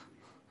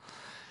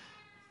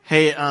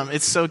Hey,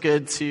 it's so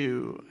good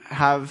to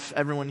have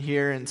everyone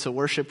here and to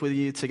worship with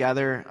you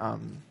together.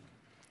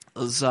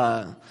 Those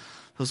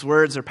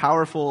words are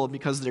powerful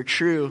because they're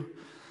true.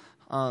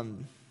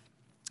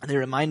 They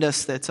remind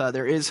us that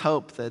there is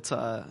hope,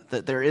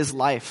 that there is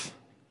life.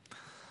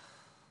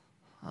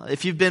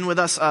 If you've been with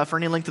us for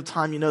any length of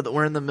time, you know that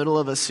we're in the middle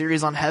of a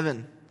series on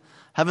heaven.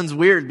 Heaven's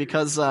weird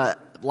because a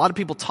lot of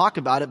people talk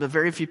about it, but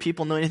very few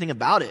people know anything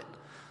about it.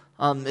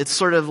 It's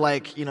sort of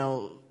like,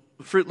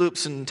 Fruit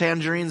Loops and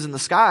tangerines in the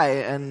sky,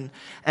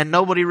 and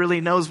nobody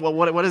really knows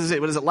what is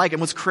it like. And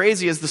what's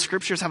crazy is the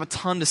scriptures have a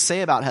ton to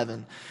say about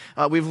heaven.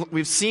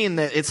 We've seen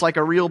that it's like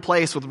a real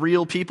place with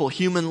real people,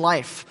 human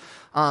life.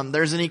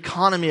 There's an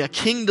economy, a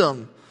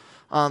kingdom,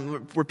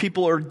 where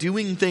people are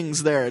doing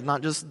things there,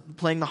 not just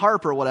playing the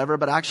harp or whatever,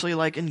 but actually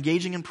like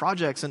engaging in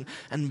projects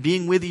and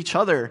being with each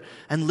other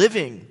and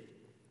living.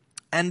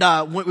 And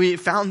we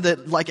found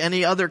that like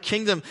any other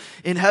kingdom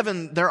in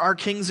heaven, there are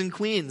kings and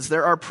queens,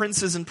 there are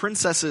princes and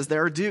princesses,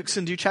 there are dukes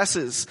and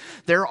duchesses,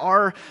 there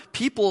are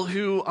people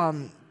who,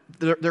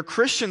 they're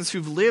Christians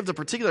who've lived a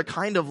particular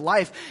kind of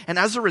life, and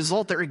as a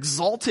result, they're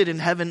exalted in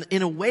heaven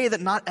in a way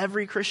that not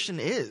every Christian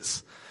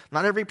is.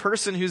 Not every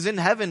person who's in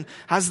heaven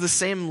has the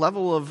same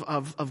level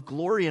of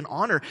glory and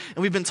honor.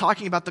 And we've been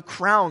talking about the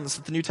crowns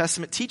that the New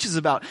Testament teaches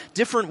about,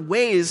 different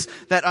ways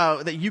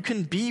that you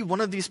can be one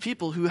of these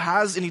people who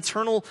has an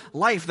eternal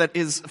life that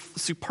is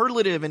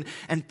superlative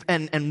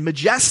and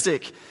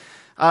majestic.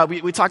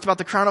 We talked about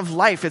the crown of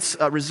life. It's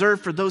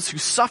reserved for those who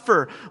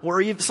suffer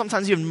or even,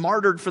 sometimes even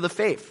martyred for the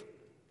faith.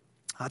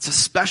 It's a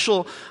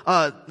special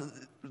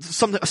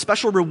a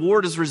special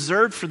reward is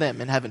reserved for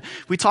them in heaven.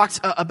 We talked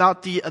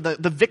about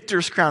the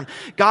victor's crown.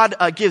 God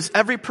gives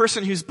every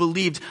person who's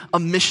believed a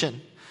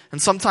mission.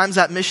 And sometimes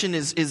that mission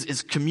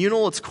is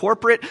communal, it's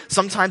corporate,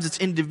 sometimes it's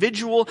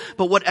individual,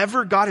 but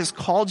whatever God has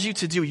called you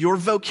to do, your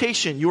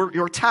vocation,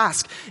 your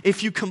task,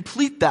 if you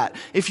complete that,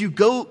 if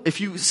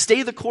you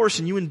stay the course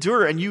and you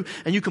endure and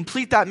you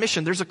complete that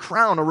mission, there's a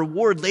crown, a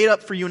reward laid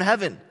up for you in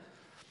heaven.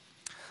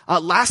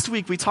 Last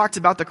week we talked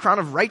about the crown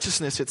of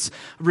righteousness. It's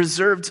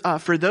reserved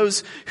for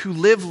those who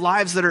live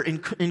lives that are in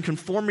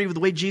conformity with the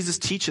way Jesus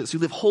teaches, who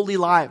live holy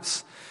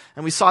lives.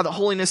 And we saw that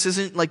holiness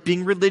isn't like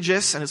being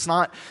religious, and it's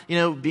not,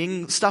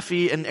 being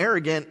stuffy and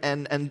arrogant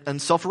and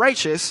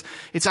self-righteous.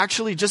 It's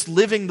actually just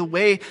living the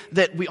way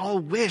that we all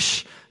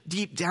wish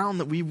deep down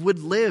that we would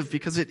live,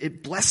 because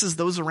it blesses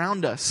those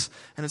around us.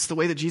 And it's the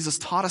way that Jesus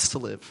taught us to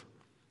live.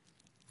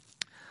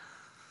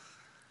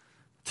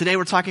 Today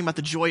we're talking about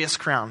the joyous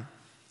crown.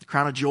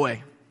 Crown of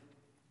joy.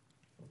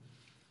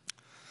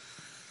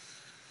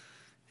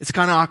 It's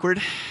kind of awkward.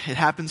 It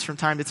happens from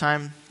time to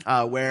time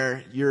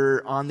where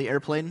you're on the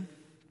airplane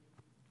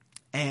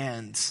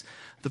and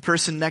the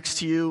person next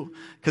to you,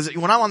 because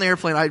when I'm on the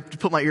airplane, I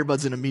put my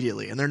earbuds in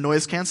immediately and they're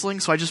noise canceling,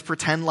 so I just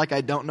pretend like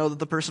I don't know that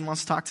the person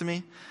wants to talk to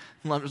me.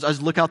 I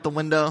just look out the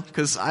window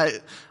because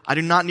I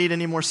do not need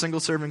any more single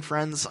serving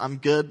friends. I'm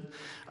good.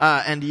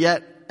 And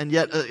yet,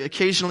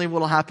 occasionally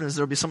what'll happen is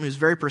there'll be someone who's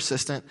very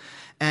persistent,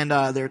 and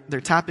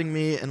they're tapping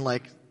me and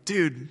like,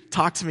 dude,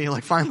 talk to me.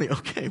 Like, finally,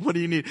 okay, what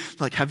do you need?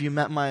 Like, have you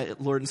met my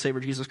Lord and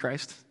Savior Jesus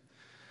Christ?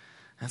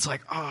 And it's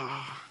like,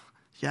 oh,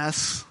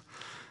 yes.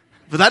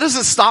 But that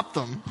doesn't stop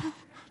them.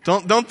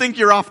 Don't think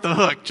you're off the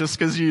hook just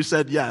because you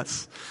said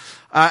yes.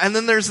 And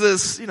then there's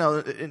this,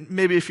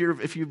 maybe if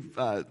you've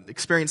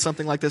experienced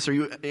something like this, or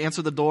you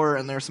answer the door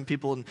and there are some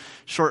people in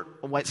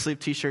short white sleeve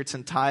t-shirts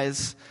and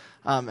ties,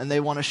 and they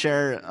want to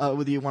share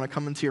with you, want to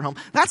come into your home.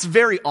 That's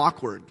very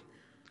awkward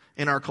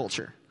in our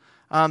culture.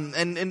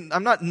 And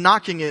I'm not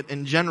knocking it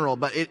in general,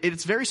 but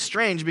it's very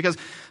strange because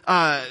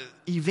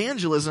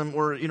evangelism,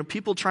 or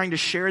people trying to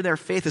share their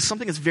faith, is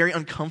something that's very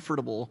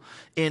uncomfortable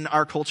in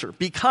our culture,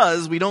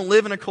 because we don't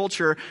live in a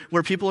culture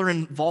where people are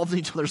involved in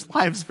each other's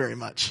lives very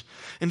much.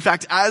 In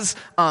fact, as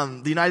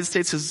the United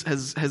States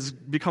has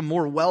become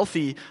more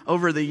wealthy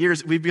over the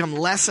years, we've become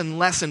less and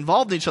less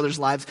involved in each other's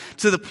lives,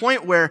 to the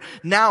point where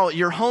now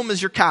your home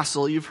is your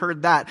castle. You've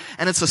heard that,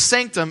 and it's a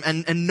sanctum,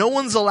 and no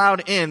one's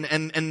allowed in,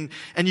 and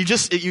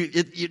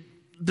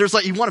there's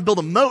like, you want to build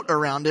a moat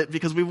around it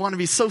because we want to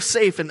be so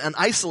safe and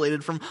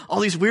isolated from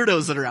all these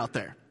weirdos that are out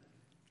there.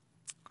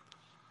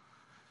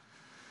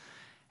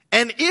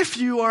 And if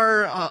you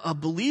are a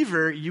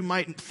believer, you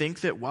might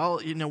think that,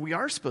 well, we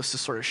are supposed to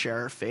sort of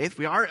share our faith.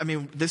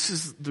 This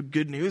is the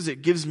good news.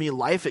 It gives me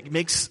life. It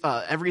makes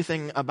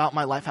everything about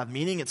my life have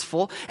meaning. It's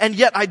full. And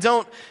yet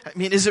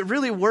is it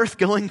really worth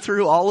going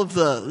through all of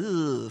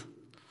the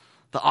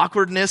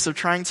awkwardness of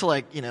trying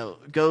to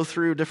go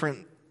through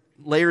different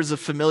layers of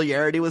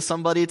familiarity with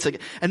somebody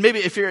and maybe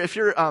if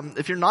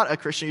you're not a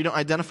Christian, you don't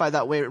identify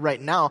that way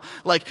right now,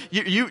 like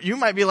you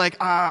might be like,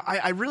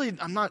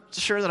 I'm not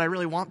sure that I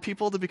really want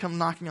people to become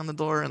knocking on the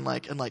door and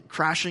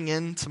crashing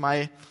into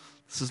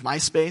this is my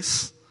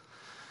space.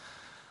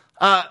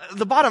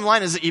 The bottom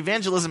line is that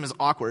evangelism is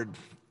awkward.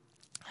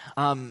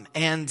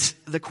 And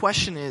the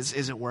question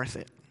is it worth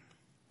it?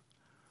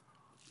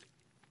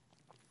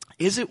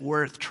 is it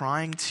worth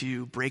trying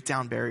to break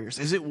down barriers?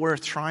 Is it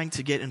worth trying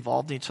to get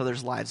involved in each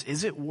other's lives?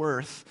 Is it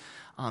worth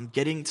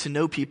getting to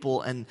know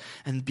people and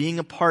being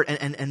a part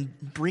and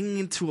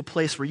bringing it to a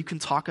place where you can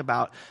talk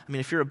about, I mean,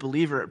 if you're a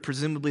believer,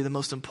 presumably the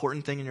most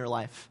important thing in your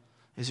life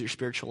is your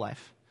spiritual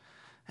life.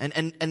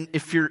 And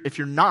if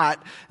you're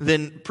not,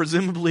 then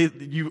presumably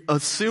you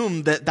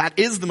assume that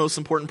is the most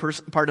important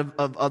part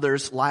of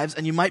others' lives,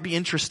 and you might be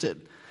interested,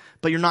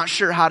 but you're not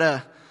sure how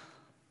to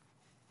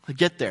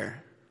get there.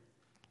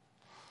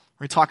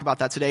 We're going to talk about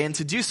that today, and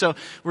to do so,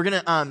 we're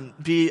going to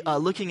be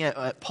looking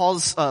at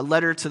Paul's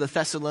letter to the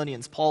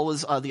Thessalonians. Paul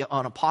was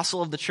an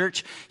apostle of the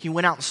church. He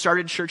went out and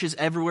started churches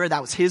everywhere.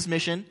 That was his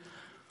mission.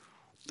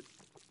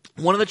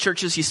 One of the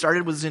churches he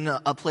started was in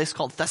a place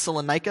called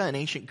Thessalonica in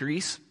ancient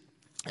Greece,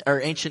 or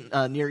ancient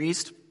Near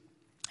East.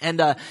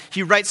 And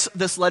he writes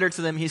this letter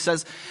to them. He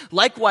says,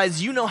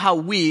 likewise, you know how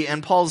we,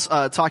 and Paul's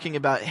talking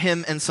about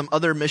him and some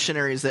other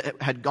missionaries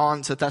that had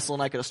gone to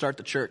Thessalonica to start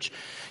the church.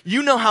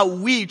 You know how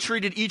we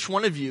treated each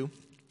one of you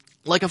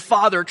like a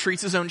father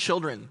treats his own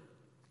children.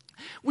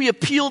 We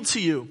appealed to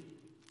you.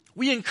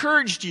 We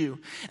encouraged you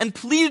and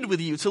pleaded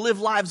with you to live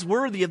lives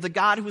worthy of the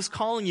God who is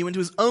calling you into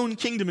his own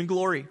kingdom and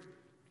glory.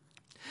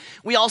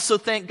 We also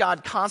thank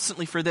God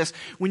constantly for this.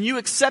 When you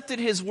accepted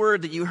his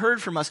word that you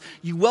heard from us,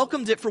 you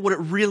welcomed it for what it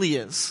really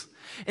is.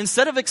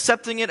 Instead of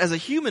accepting it as a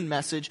human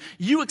message,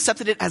 you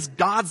accepted it as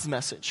God's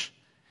message.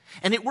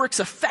 And it works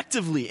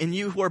effectively in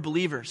you who are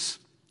believers.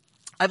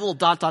 I have a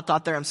little ...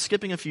 there. I'm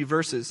skipping a few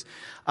verses,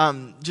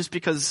 just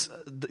because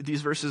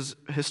these verses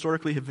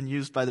historically have been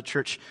used by the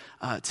church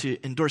to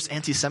endorse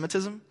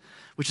anti-Semitism,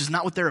 which is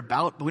not what they're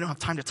about, but we don't have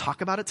time to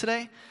talk about it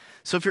today.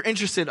 So if you're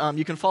interested,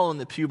 you can follow in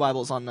the Pew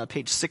Bibles on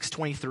page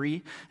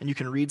 623, and you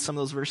can read some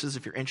of those verses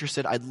if you're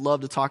interested. I'd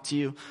love to talk to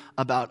you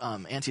about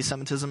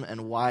anti-Semitism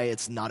and why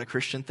it's not a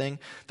Christian thing.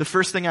 The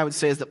first thing I would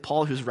say is that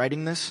Paul, who's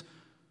writing this,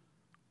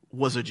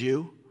 was a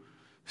Jew,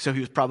 so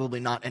he was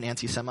probably not an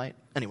anti-Semite.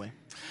 Anyway,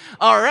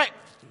 all right,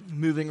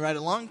 moving right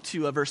along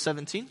to verse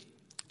 17.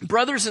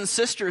 Brothers and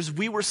sisters,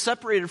 we were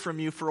separated from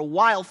you for a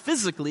while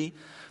physically,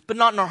 but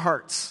not in our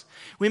hearts.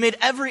 We made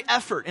every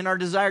effort in our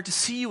desire to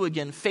see you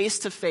again face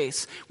to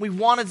face. We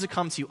wanted to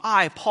come to you.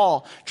 I,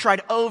 Paul,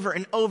 tried over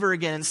and over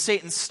again, and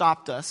Satan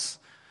stopped us.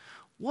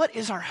 What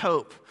is our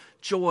hope,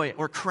 joy,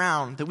 or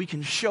crown that we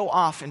can show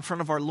off in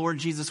front of our Lord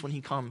Jesus when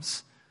he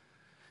comes?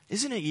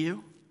 Isn't it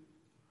you?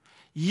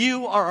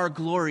 You are our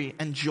glory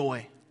and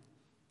joy.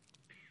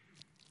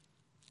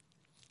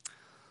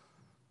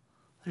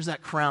 There's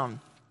that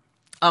crown.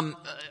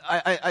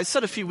 I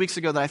said a few weeks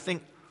ago that I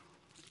think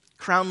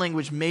crown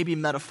language may be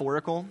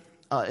metaphorical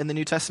in the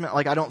New Testament.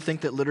 Like, I don't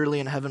think that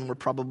literally in heaven we're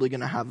probably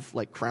going to have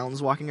like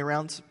crowns walking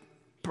around.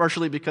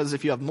 Partially because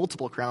if you have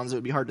multiple crowns, it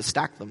would be hard to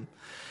stack them.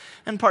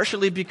 And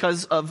partially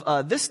because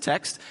of this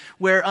text,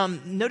 where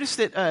notice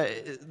that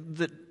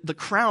the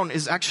crown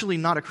is actually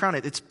not a crown;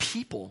 it's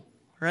people,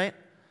 right?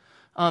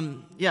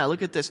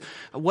 Look at this.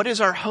 What is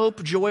our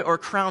hope, joy, or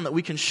crown that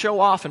we can show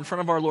off in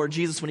front of our Lord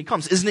Jesus when he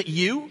comes? Isn't it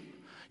you?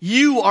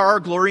 You are our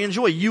glory and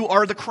joy. You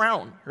are the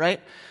crown,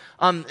 right?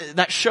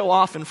 That show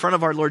off in front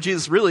of our Lord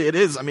Jesus. Really, it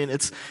is. I mean,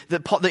 it's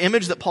the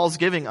image that Paul's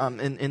giving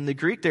in the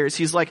Greek there is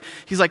he's like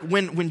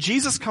when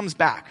Jesus comes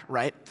back,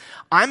 right?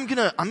 I'm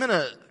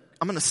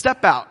gonna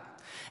step out,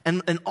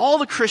 and all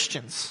the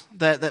Christians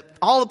that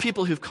all the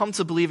people who've come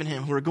to believe in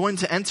him, who are going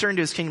to enter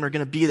into his kingdom, are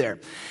going to be there,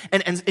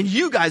 and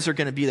you guys are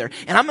going to be there,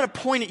 and I'm going to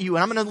point at you,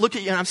 and I'm going to look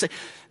at you, and I'm saying,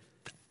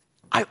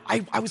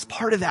 I was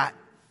part of that.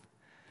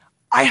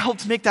 I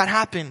helped make that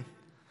happen.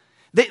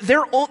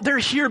 They're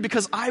here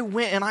because I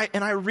went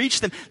and I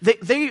reached them.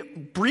 They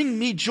bring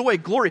me joy,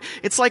 glory.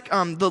 It's like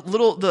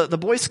the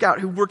Boy Scout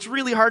who worked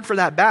really hard for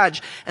that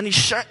badge, and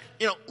he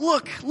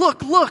look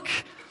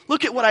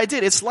at what I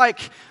did. It's like,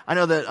 I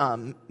know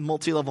that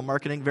multi-level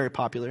marketing, very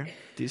popular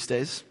these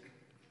days,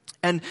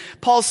 and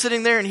Paul's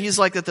sitting there and he's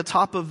like at the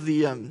top of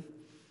the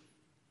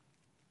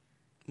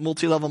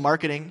multi-level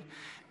marketing,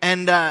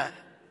 and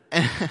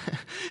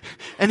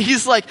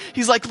he's like,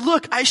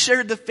 look, I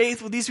shared the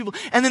faith with these people.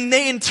 And then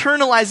they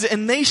internalized it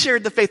and they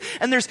shared the faith.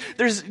 And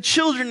there's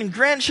children and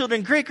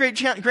grandchildren,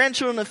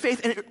 great-grandchildren of faith.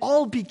 And it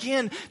all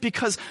began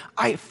because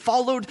I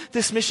followed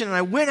this mission and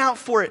I went out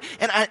for it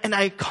and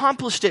I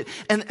accomplished it.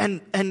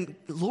 And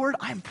Lord,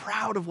 I'm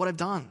proud of what I've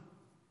done.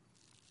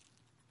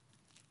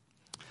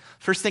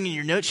 First thing in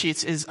your note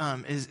sheets is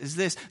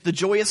this. The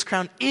joyous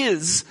crown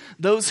is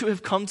those who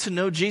have come to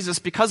know Jesus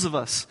because of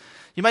us.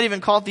 You might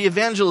even call it the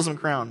Evangelism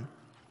crown.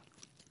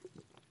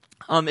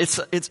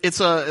 It's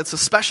a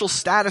special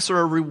status or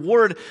a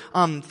reward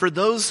for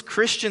those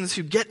Christians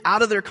who get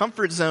out of their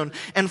comfort zone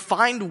and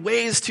find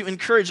ways to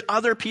encourage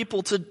other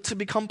people to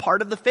become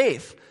part of the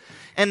faith.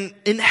 And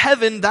in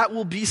heaven, that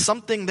will be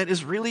something that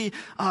is really,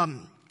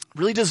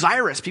 really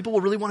desirous. People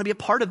will really want to be a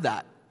part of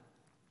that.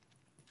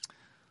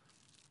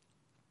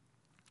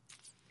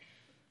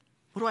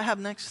 What do I have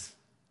next?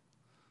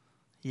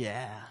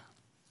 Yeah.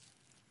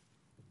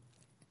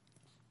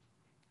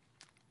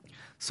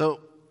 So,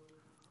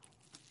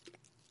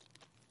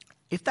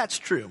 if that's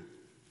true,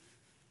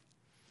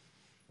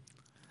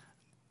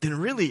 then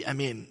really,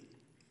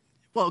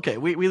 well, okay,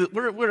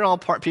 we're all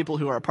people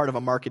who are a part of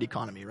a market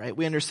economy, right?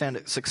 We understand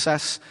that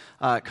success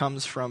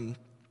comes from,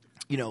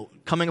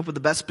 coming up with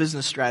the best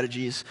business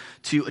strategies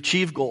to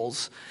achieve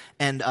goals.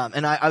 And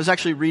I was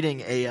actually reading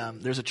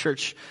there's a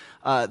church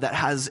that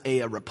has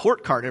a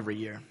report card every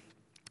year,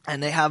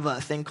 and they have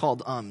a thing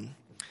called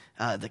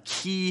the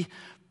Key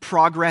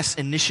Progress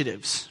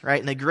Initiatives, right?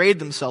 And they grade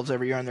themselves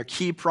every year on their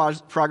key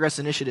progress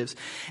initiatives.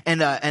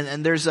 And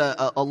there's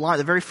a line,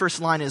 the very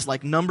first line is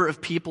like number of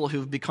people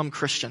who've become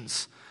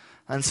Christians.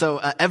 And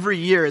so every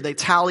year they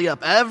tally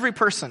up every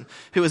person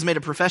who has made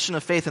a profession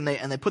of faith, and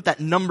they put that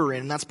number in,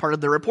 and that's part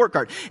of their report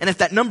card. And if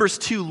that number's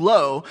too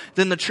low,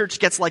 then the church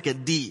gets like a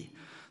D.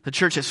 The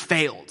church has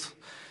failed.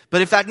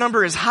 But if that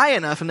number is high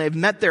enough and they've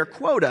met their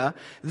quota,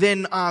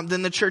 then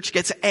the church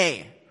gets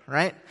A.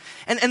 Right?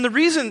 And the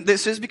reason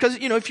this is because,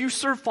 if you're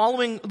sort of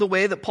following the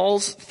way that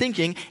Paul's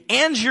thinking,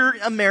 and you're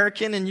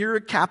American and you're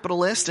a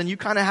capitalist and you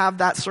kind of have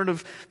that sort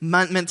of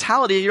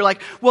mentality, you're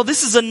like, well,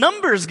 this is a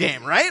numbers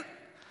game, right?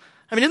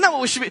 Isn't that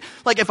what we should be?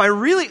 Like, if I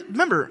really,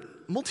 remember,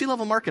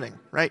 multi-level marketing,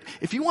 right?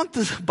 If you want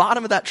the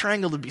bottom of that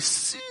triangle to be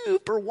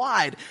super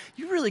wide,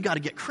 you really got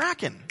to get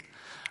cracking.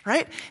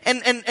 Right?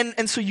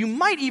 And so you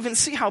might even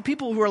see how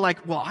people who are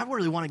like, well, I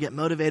really want to get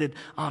motivated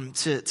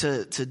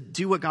to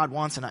do what God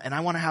wants, and I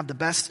want to have the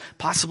best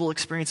possible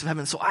experience of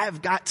heaven, so I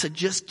have got to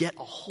just get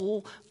a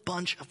whole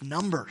bunch of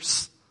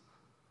numbers.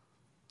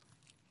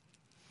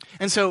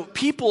 And so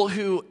people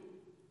who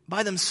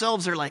by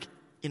themselves are like,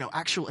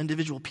 actual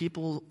individual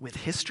people with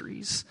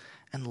histories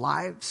and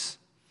lives,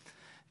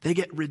 they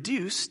get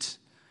reduced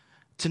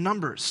to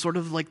numbers, sort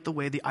of like the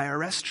way the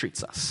IRS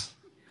treats us.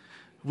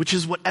 Which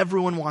is what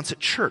everyone wants at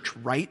church,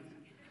 right?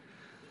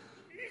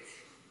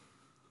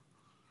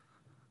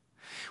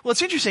 Well,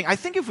 it's interesting. I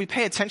think if we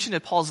pay attention to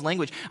Paul's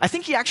language, I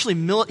think he actually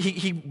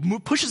he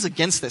pushes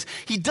against this.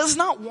 He does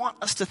not want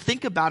us to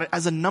think about it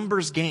as a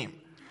numbers game.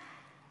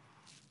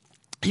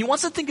 He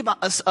wants us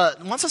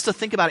to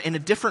think about it in a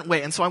different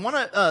way. And so I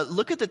want to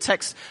look at the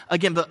text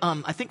again, but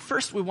I think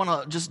first we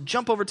want to just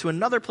jump over to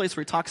another place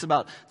where he talks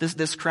about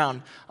this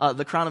crown,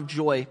 the crown of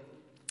joy.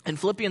 In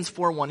Philippians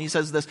 4:1, he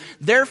says this,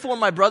 therefore,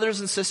 my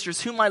brothers and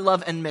sisters, whom I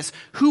love and miss,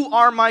 who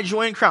are my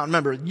joy and crown.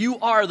 Remember, you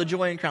are the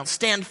joy and crown.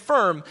 Stand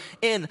firm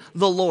in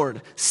the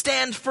Lord.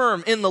 Stand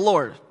firm in the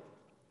Lord.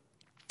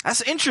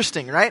 That's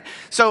interesting, right?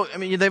 So,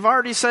 they've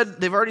already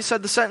said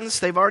the sentence.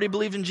 They've already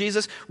believed in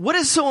Jesus. What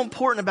is so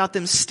important about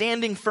them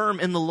standing firm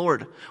in the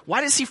Lord?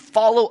 Why does he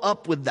follow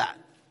up with that?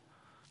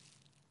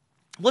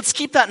 Let's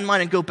keep that in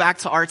mind and go back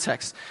to our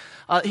text.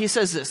 He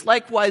says this,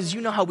 likewise,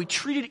 you know how we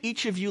treated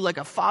each of you like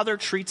a father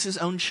treats his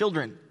own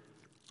children.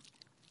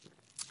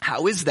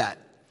 How is that?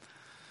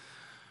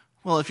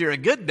 Well, if you're a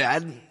good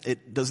dad,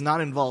 it does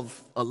not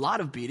involve a lot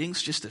of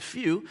beatings, just a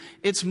few.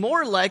 It's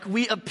more like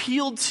we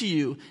appealed to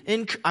you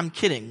I'm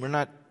kidding.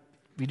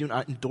 We do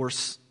not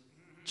endorse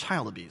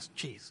child abuse.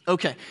 Jeez.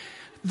 Okay.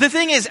 The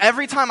thing is,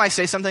 every time I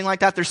say something like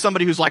that, there's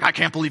somebody who's like, I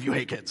can't believe you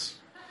hate kids.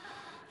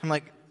 I'm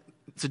like,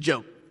 it's a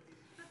joke.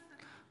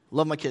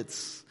 Love my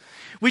kids.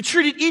 We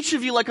treated each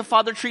of you like a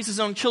father treats his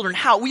own children.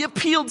 How? We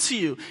appealed to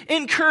you,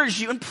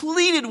 encouraged you, and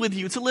pleaded with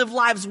you to live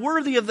lives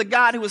worthy of the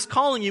God who is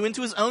calling you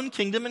into his own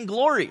kingdom and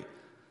glory.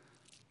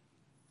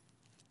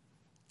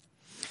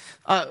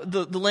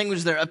 The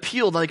language there,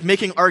 appealed, like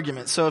making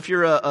arguments. So if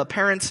you're a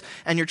parent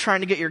and you're trying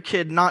to get your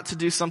kid not to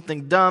do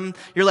something dumb,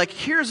 you're like,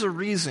 here's a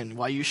reason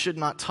why you should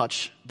not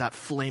touch that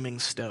flaming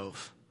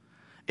stove.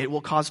 It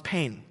will cause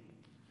pain.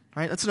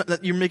 Right?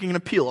 You're making an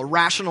appeal, a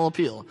rational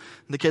appeal.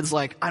 And the kid's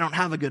like, I don't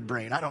have a good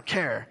brain. I don't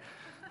care.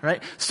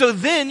 Right? So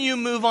then you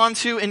move on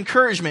to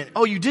encouragement.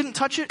 Oh, you didn't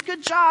touch it?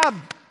 Good job.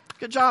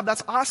 Good job.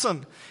 That's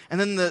awesome. And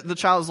then the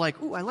child's like,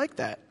 ooh, I like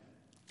that.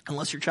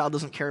 Unless your child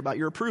doesn't care about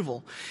your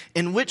approval.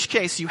 In which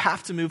case, you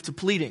have to move to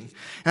pleading. And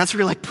that's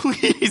where you're like,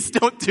 please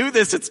don't do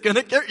this. It's going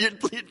to get you.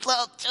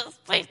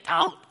 Just please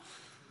don't.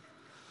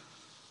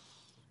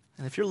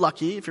 And if you're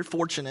lucky, if you're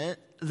fortunate,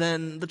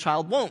 then the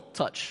child won't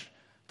touch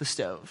the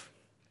stove.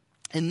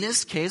 In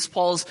this case,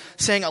 Paul's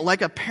saying,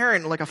 like a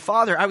parent, like a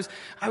father, I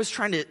was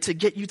trying to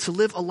get you to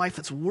live a life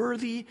that's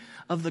worthy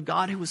of the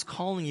God who is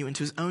calling you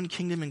into his own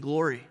kingdom and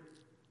glory.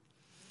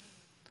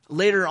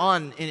 Later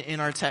on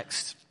in our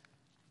text,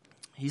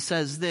 he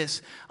says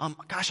this,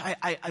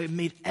 I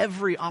made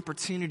every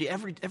opportunity,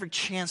 every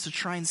chance to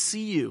try and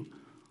see you.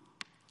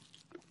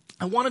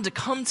 I wanted to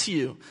come to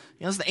you.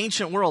 It's the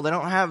ancient world. They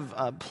don't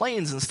have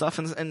planes and stuff.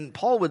 And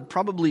Paul would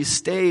probably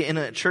stay in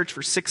a church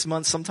for 6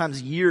 months,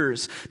 sometimes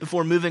years,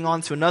 before moving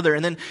on to another.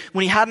 And then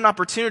when he had an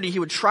opportunity, he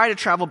would try to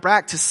travel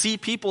back to see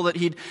people that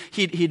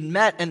he'd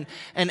met.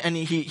 And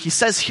he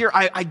says here,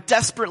 I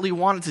desperately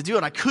wanted to do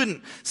it. I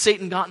couldn't.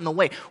 Satan got in the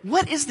way.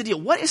 What is the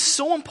deal? What is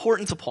so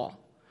important to Paul?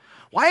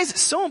 Why is it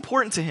so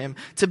important to him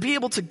to be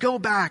able to go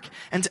back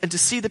and to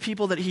see the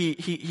people that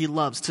he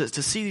loves,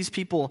 to see these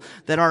people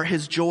that are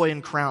his joy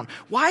and crown?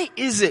 Why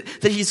is it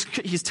that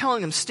he's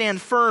telling them,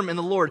 stand firm in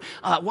the Lord?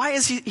 Why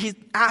is he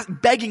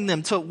begging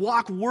them to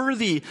walk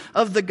worthy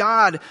of the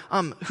God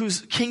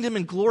whose kingdom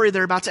and glory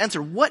they're about to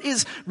enter? What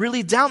is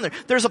really down there?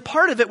 There's a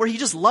part of it where he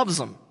just loves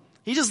them.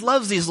 He just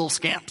loves these little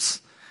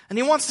scamps. And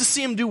he wants to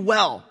see them do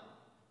well.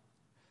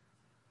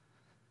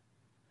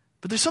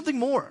 But there's something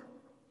more.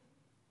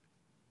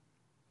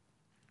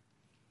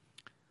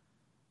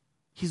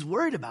 He's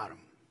worried about them.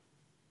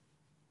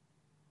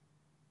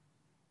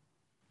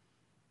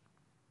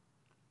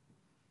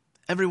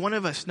 Every one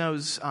of us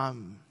knows a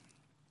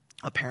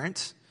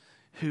parent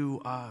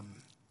who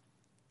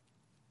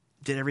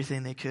did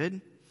everything they could,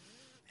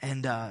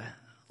 and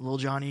little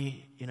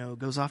Johnny,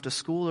 goes off to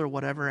school or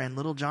whatever, and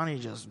little Johnny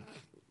just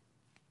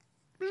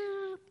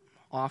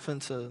off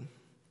into,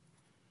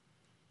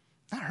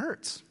 that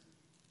hurts.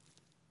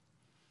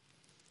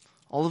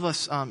 All of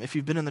us, if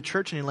you've been in the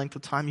church any length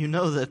of time, you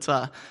know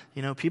that,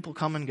 people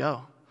come and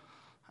go.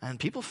 And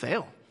people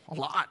fail a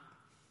lot.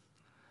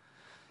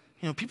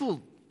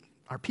 People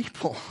are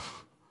people.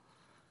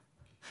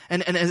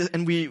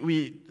 And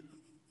we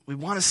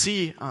want to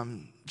see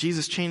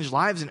Jesus change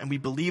lives, and we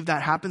believe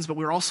that happens, but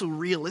we're also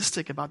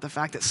realistic about the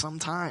fact that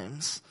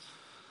sometimes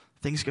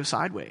things go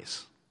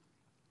sideways.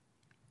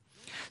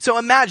 So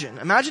imagine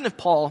if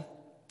Paul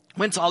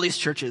went to all these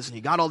churches and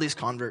he got all these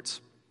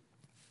converts.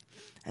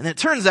 And then it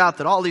turns out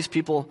that all these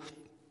people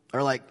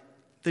are like,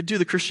 they do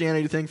the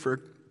Christianity thing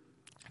for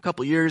a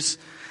couple years.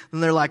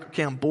 Then they're like,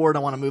 okay, I'm bored. I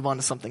want to move on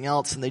to something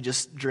else. And they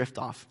just drift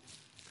off.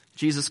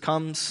 Jesus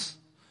comes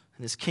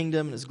in his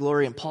kingdom and his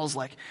glory. And Paul's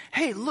like,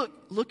 hey,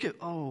 look at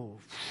all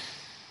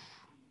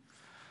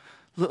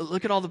the.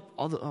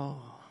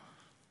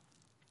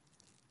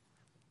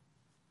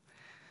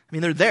 I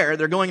mean, they're there.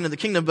 They're going into the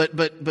kingdom.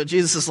 But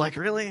Jesus is like,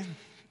 really?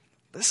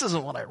 This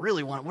isn't what I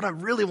really wanted. What I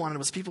really wanted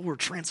was people who were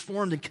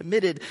transformed and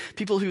committed,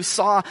 people who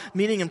saw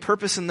meaning and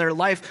purpose in their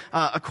life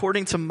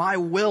according to my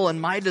will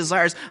and my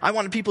desires. I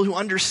wanted people who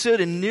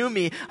understood and knew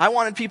me. I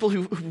wanted people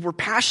who were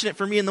passionate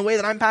for me in the way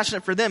that I'm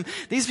passionate for them.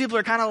 These people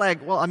are kind of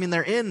like, well, I mean,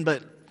 they're in,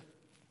 but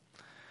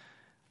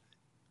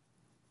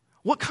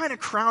what kind of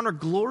crown or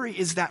glory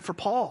is that for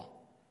Paul?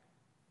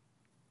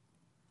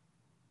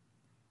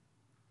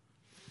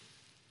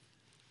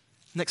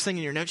 Next thing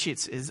in your note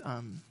sheets is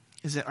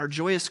that our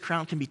joyous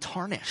crown can be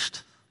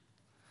tarnished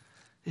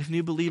if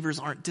new believers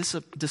aren't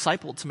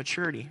discipled to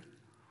maturity.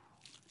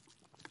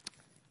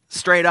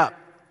 Straight up,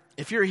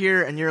 if you're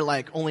here and you're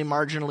like only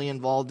marginally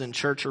involved in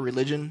church or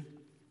religion,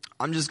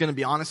 I'm just going to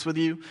be honest with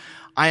you.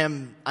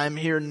 I'm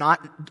here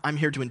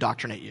to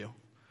indoctrinate you.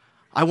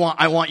 I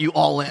want you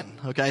all in,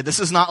 okay?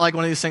 This is not like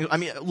one of these things. I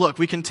mean, look,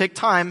 we can take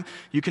time.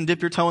 You can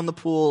dip your toe in the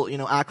pool,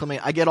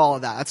 acclimate. I get all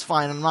of that. That's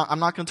fine. I'm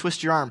not going to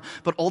twist your arm.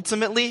 But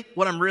ultimately,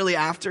 what I'm really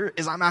after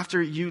is I'm after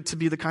you to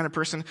be the kind of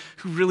person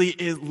who really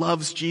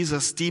loves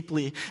Jesus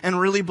deeply and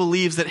really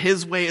believes that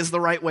his way is the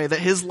right way, that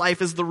his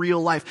life is the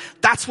real life.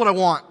 That's what I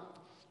want.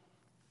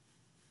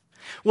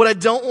 What I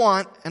don't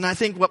want, and I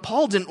think what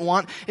Paul didn't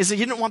want, is that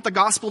he didn't want the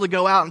gospel to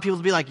go out and people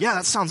to be like, yeah,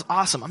 that sounds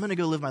awesome. I'm going to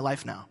go live my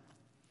life now.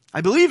 I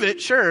believe it,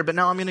 sure, but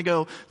now I'm going to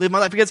go live my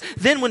life. Because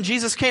then when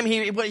Jesus came,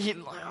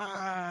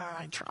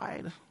 I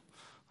tried,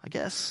 I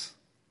guess.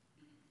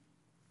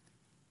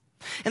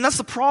 And that's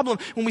the problem.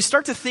 When we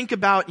start to think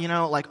about,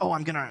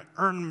 I'm going to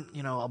earn,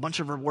 a bunch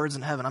of rewards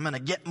in heaven. I'm going to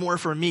get more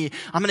for me.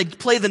 I'm going to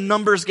play the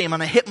numbers game. I'm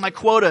going to hit my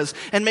quotas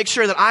and make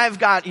sure that I've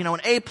got, an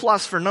A+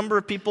 for number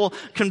of people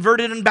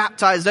converted and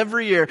baptized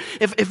every year.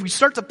 If we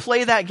start to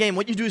play that game,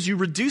 what you do is you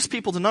reduce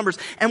people to numbers.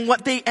 And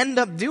what they end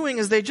up doing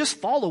is they just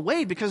fall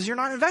away because you're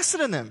not invested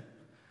in them.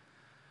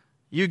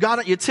 You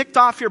ticked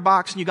off your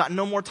box and you got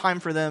no more time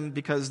for them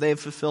because they've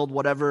fulfilled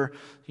whatever,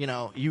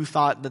 you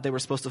thought that they were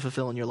supposed to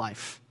fulfill in your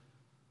life.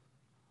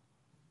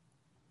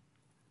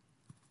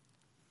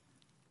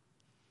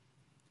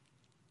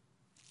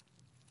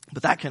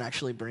 But that can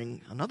actually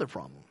bring another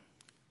problem.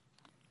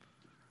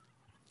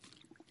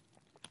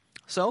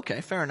 So,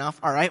 okay, fair enough.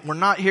 All right, we're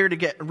not here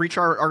to reach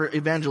our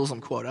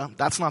evangelism quota.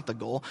 That's not the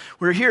goal.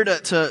 We're here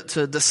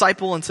to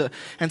disciple and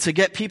to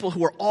get people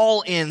who are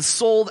all in,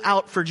 sold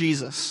out for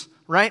Jesus,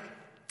 right?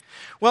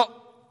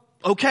 Well,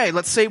 okay,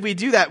 let's say we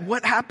do that.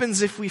 What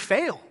happens if we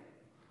fail?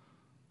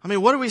 I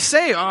mean, what do we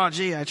say? Oh,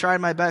 gee, I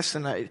tried my best,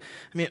 and it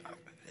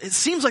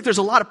seems like there's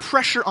a lot of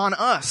pressure on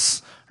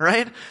us,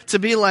 right? To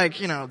be like,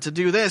 to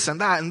do this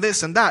and that and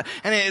this and that.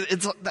 And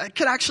that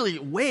could actually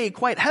weigh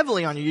quite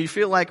heavily on you. You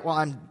feel like, well,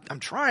 I'm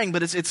trying,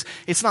 but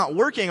it's not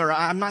working, or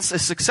I'm not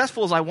as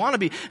successful as I want to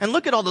be. And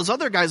look at all those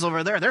other guys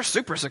over there. They're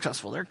super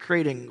successful. They're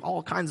creating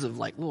all kinds of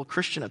like little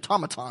Christian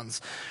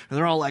automatons.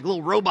 They're all like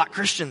little robot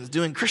Christians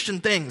doing Christian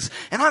things.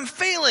 And I'm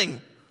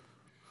failing.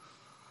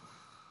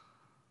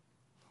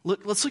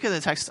 Let's look at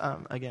the text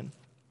again.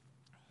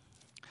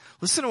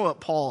 Listen to what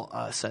Paul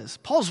says.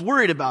 Paul's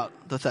worried about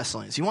the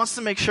Thessalonians. He wants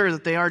to make sure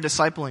that they are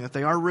discipling, that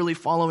they are really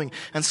following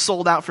and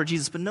sold out for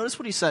Jesus. But notice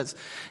what he says.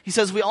 He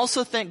says, we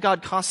also thank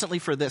God constantly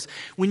for this.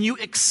 When you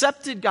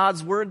accepted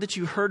God's word that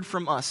you heard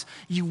from us,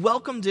 you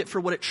welcomed it for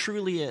what it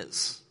truly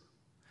is.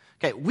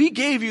 Okay, we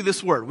gave you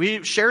this word.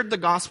 We shared the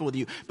gospel with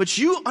you, but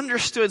you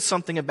understood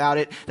something about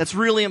it that's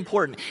really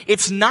important.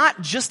 It's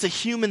not just a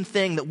human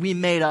thing that we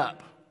made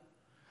up.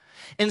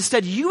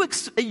 Instead, you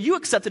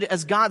accepted it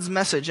as God's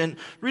message, and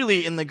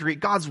really in the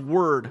Greek, God's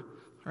word,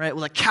 right?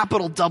 With a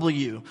capital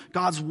W,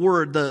 God's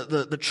word,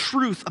 the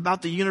truth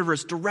about the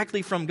universe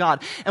directly from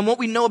God. And what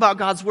we know about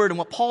God's word and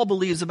what Paul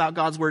believes about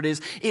God's word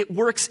is it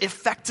works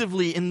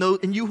effectively in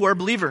you who are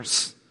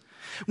believers.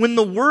 When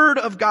the word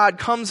of God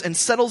comes and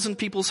settles in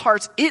people's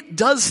hearts, it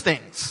does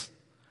things.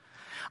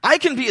 I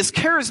can be as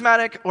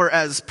charismatic or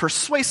as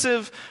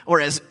persuasive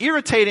or as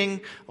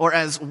irritating or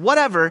as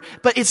whatever,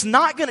 but it's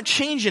not going to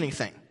change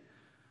anything.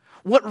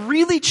 What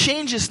really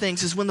changes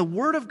things is when the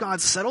word of God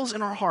settles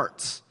in our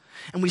hearts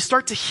and we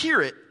start to hear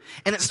it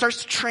and it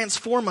starts to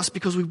transform us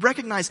because we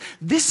recognize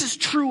this is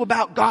true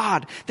about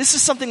God. This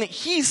is something that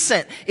He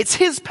sent. It's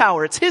His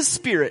power. It's His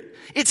Spirit.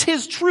 It's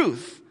His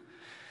truth.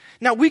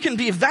 Now we can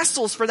be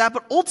vessels for that,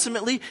 but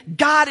ultimately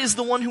God is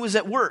the one who is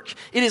at work.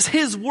 It is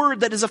His word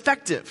that is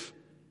effective.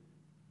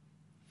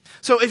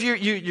 So if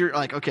you're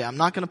like, okay, I'm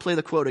not going to play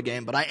the quota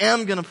game, but I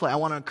am going to play. I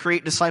want to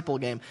create disciple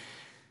game.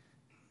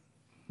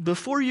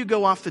 Before you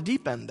go off the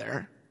deep end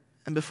there,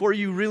 and before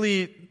you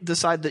really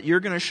decide that you're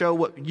going to show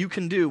what you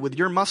can do with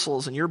your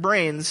muscles and your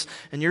brains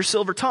and your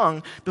silver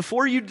tongue,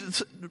 before you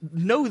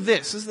know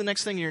this is the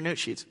next thing in your note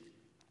sheets,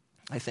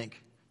 I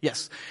think.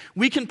 Yes,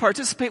 we can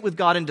participate with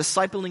God in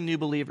discipling new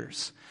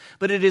believers,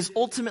 but it is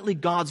ultimately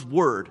God's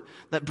word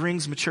that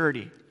brings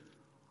maturity.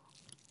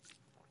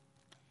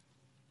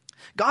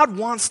 God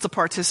wants to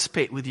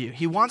participate with you.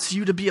 He wants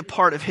you to be a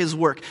part of His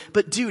work.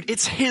 But dude,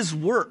 it's His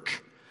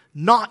work,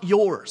 not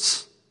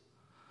yours.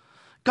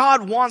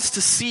 God wants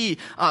to see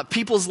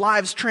people's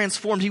lives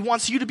transformed. He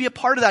wants you to be a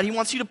part of that. He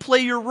wants you to play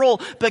your role.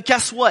 But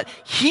guess what?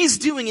 He's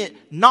doing it,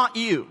 not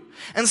you.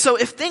 And so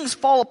if things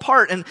fall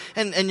apart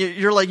and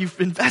you're like, you've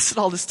invested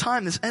all this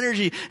time, this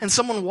energy, and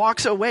someone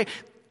walks away,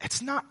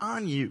 it's not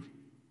on you.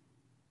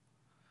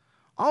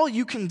 All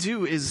you can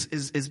do is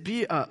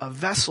be a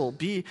vessel,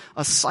 be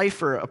a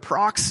cipher, a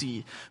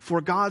proxy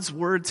for God's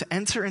word to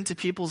enter into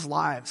people's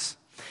lives.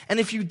 And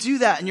if you do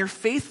that and you're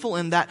faithful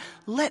in that,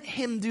 let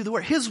Him do the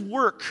work. His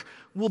work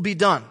will be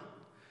done.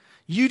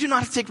 You do not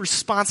have to take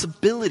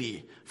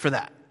responsibility for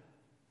that.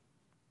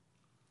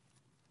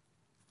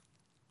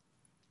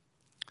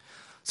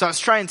 So I was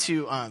trying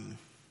to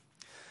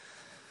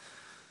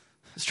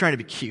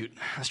be cute.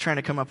 I was trying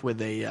to come up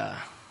with an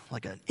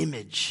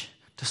image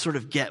to sort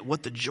of get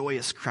what the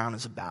Joyous crown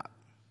is about.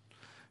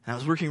 And I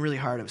was working really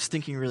hard. I was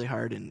thinking really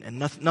hard, and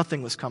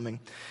nothing was coming.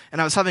 And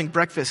I was having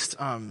breakfast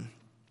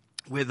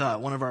with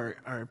one of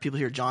our people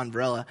here, John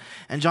Varela,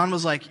 and John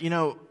was like,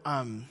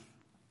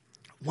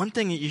 one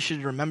thing that you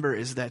should remember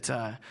is that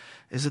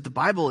the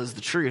Bible is the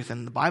truth,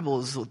 and the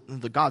Bible is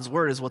the God's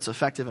word is what's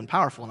effective and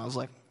powerful. And I was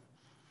like,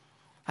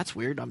 that's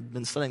weird. I've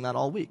been studying that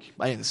all week.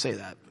 I didn't say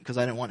that because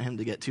I didn't want him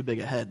to get too big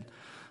a head.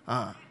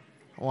 I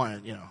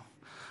wanted,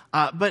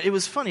 but it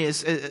was funny.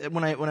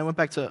 When I went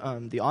back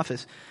to the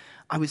office,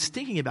 I was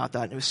thinking about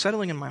that, and it was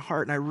settling in my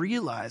heart, and I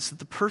realized that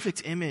the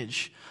perfect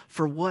image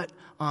for what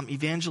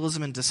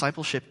evangelism and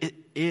discipleship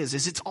is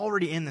it's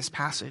already in this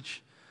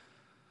passage.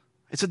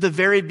 It's at the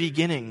very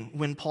beginning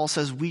when Paul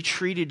says, we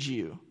treated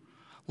you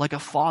like a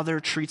father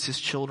treats his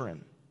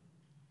children.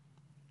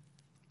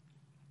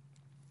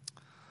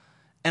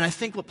 And I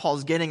think what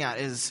Paul's getting at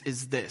is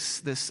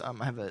this.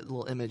 I have a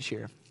little image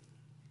here.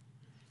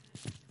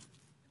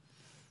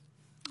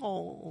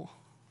 Oh.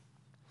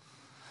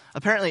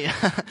 Apparently,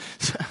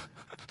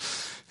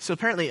 so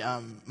apparently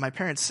my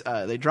parents,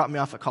 they dropped me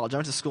off at college. I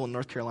went to school in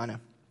North Carolina.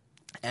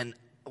 And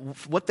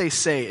what they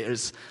say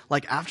is,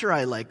 after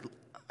I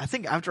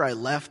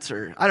left,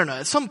 or I don't know,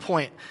 at some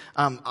point,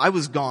 I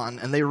was gone,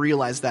 and they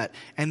realized that,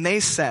 and they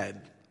say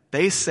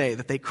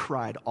that they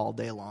cried all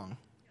day long.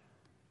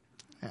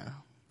 Yeah.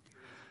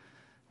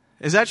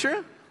 Is that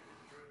true?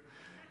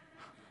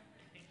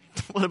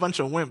 What a bunch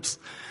of wimps.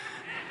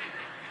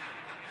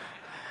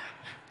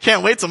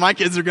 Can't wait till my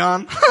kids are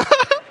gone.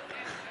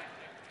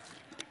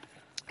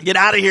 Get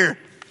out of here.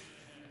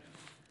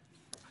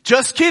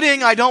 Just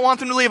kidding. I don't want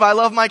them to leave. I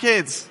love my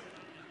kids.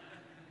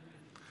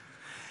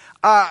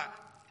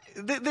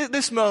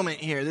 This moment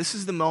here, this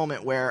is the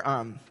moment where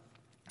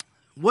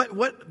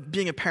what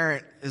being a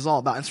parent is all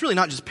about. And it's really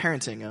not just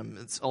parenting.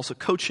 It's also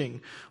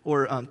coaching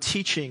or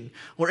teaching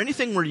or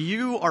anything where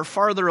you are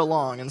farther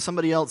along and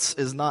somebody else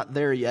is not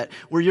there yet,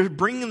 where you're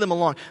bringing them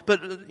along.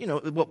 But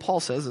what Paul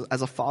says,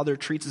 as a father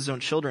treats his own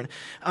children,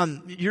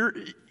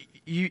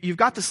 you've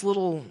got this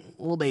little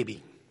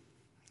baby.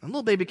 And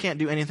little baby can't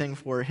do anything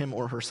for him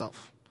or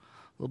herself.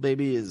 Little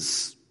baby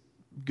is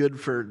good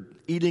for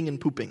eating and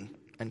pooping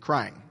and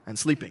crying and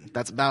sleeping.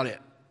 That's about it.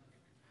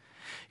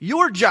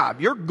 Your job,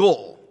 your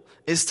goal,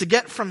 is to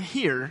get from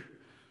here,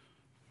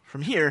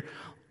 from here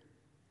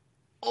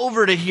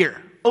over to here,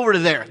 over to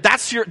there.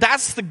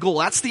 That's the goal.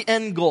 That's the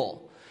end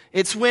goal.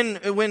 It's when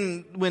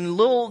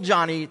little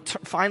Johnny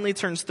finally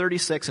turns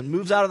 36 and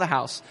moves out of the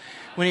house,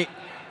 when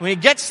he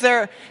gets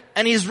there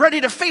and he's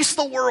ready to face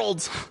the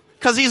world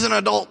because he's an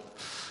adult.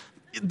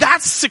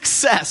 That's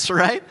success,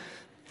 right?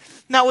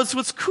 Now,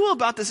 what's cool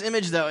about this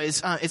image, though,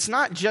 is it's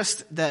not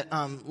just that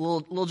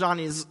little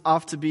Johnny is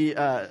off to be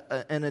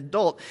an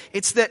adult.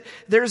 It's that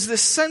there's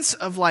this sense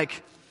of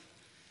like,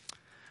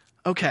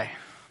 okay,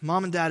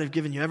 mom and dad have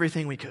given you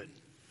everything we could.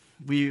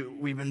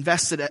 We've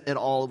invested it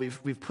all.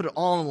 We've put it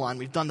all on the line.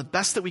 We've done the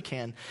best that we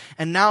can.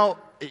 And now,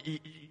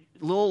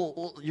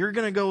 you're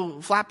going to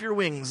go flap your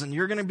wings and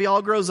you're going to be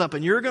all grows up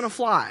and you're going to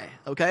fly,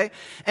 okay?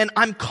 And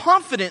I'm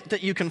confident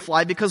that you can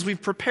fly because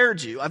we've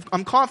prepared you.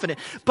 I'm confident.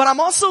 But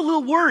I'm also a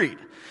little worried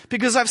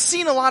because I've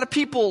seen a lot of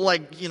people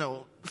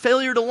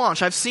failure to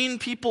launch. I've seen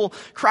people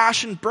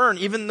crash and burn,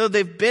 even though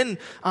they've been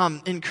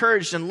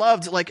encouraged and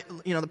loved.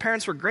 The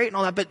parents were great and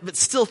all that, but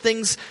still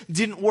things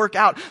didn't work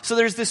out. So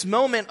there's this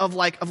moment of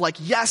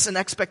yes, an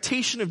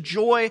expectation of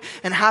joy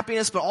and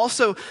happiness, but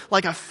also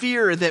like a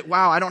fear that,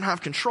 wow, I don't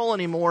have control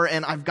anymore,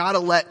 and I've got to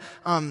let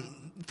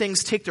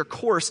things take their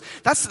course.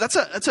 That's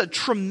a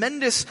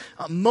tremendous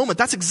moment.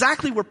 That's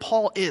exactly where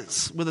Paul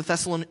is with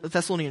the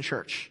Thessalonian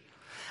church.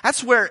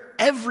 That's where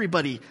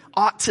everybody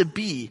ought to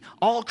be,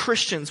 all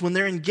Christians, when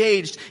they're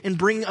engaged in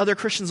bringing other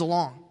Christians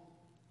along.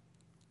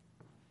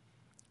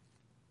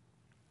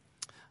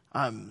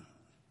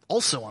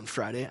 Also on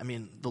Friday,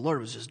 the Lord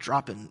was just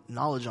dropping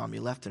knowledge on me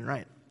left and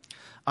right.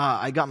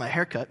 I got my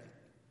hair cut,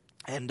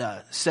 and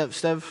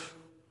Stev,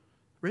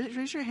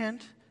 raise your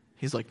hand.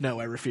 He's like,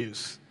 no, I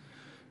refuse.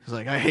 He's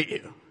like, I hate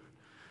you.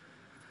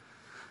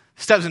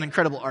 Stev's an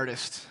incredible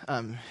artist.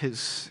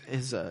 His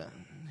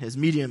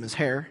medium is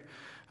hair.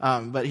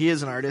 But he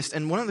is an artist,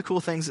 and one of the cool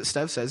things that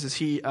Stev says is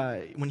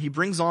when he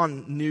brings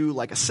on new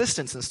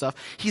assistants and stuff,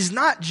 he's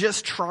not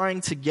just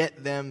trying to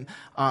get them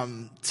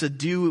to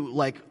do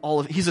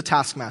he's a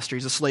taskmaster,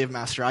 he's a slave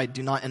master. I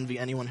do not envy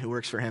anyone who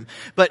works for him.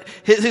 But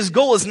his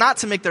goal is not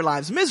to make their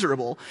lives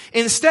miserable.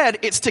 Instead,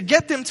 it's to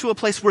get them to a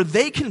place where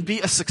they can be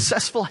a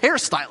successful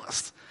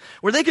hairstylist,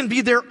 where they can be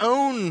their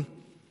own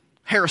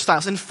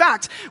hairstyles. In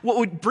fact, what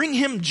would bring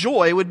him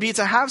joy would be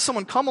to have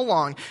someone come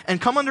along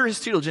and come under his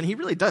tutelage, and he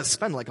really does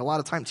spend a lot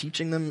of time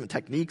teaching them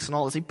techniques and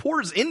all this. He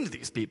pours into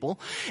these people,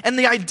 and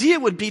the idea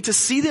would be to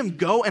see them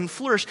go and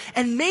flourish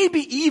and maybe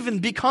even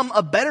become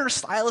a better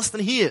stylist than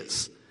he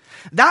is.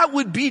 That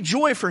would be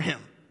joy for him.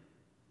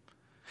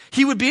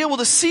 He would be able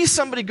to see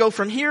somebody go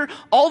from here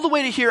all the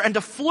way to here and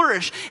to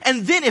flourish.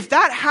 And then if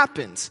that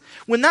happens,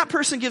 when that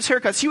person gives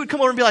haircuts, he would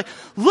come over and be like,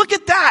 look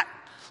at that.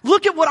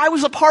 Look at what I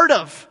was a part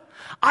of.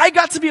 I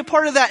got to be a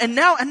part of that, and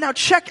now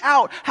check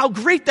out how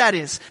great that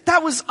is.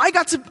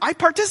 I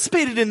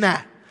participated in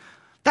that.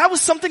 That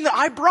was something that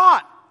I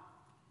brought.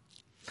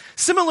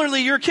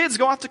 Similarly, your kids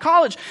go off to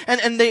college,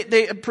 and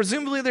they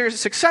presumably they're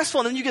successful,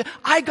 and then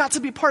I got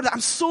to be part of that.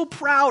 I'm so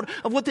proud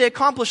of what they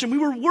accomplished, and we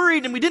were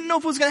worried, and we didn't know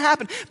if it was going to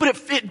happen, but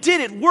it did,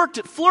 it worked,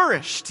 it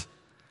flourished.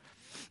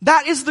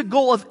 That is the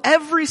goal of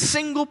every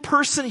single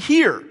person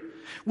here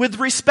with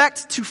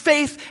respect to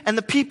faith and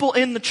the people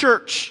in the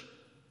church.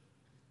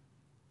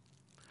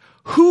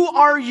 Who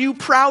are you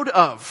proud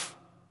of?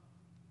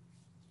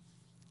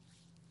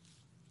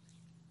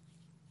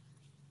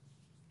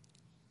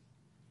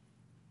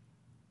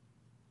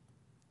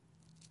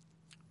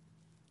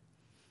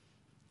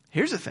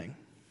 Here's the thing.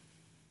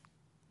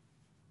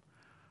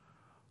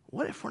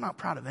 What if we're not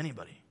proud of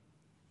anybody?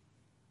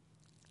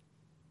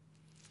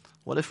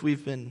 What if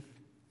we've been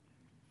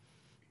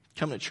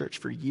coming to church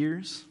for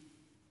years?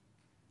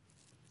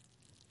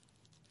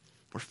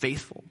 We're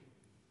faithful.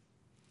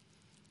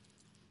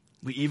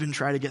 We even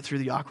try to get through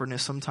the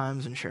awkwardness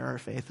sometimes and share our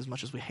faith as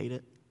much as we hate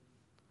it.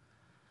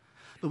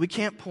 But we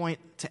can't point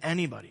to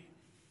anybody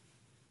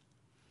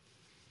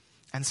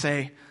and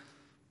say,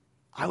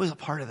 I was a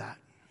part of that.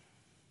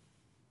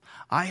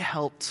 I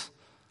helped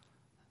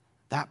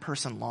that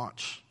person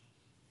launch.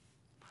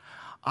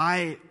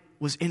 I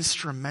was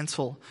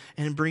instrumental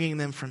in bringing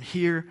them from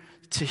here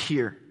to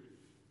here.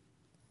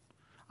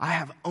 I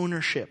have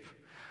ownership.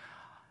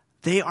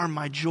 They are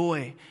my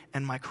joy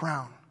and my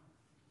crown.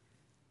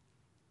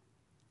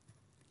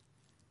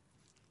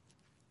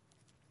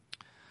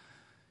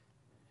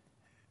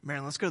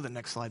 Marion, let's go to the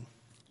next slide.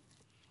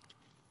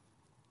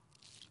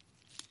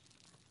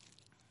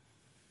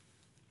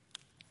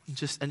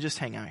 Just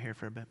hang out here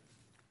for a bit.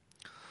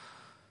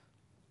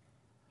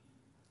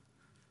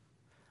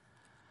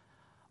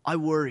 I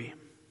worry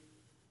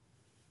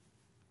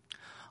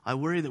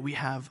that we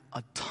have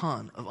a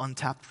ton of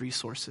untapped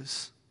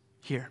resources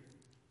here.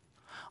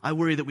 I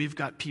worry that we've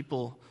got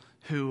people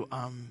who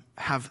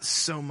have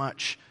so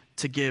much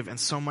to give and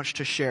so much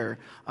to share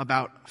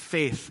about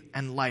faith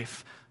and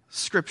life,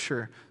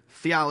 Scripture,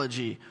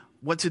 theology,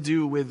 what to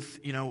do with,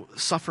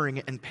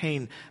 suffering and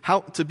pain,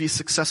 how to be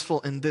successful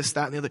in this,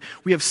 that, and the other.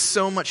 We have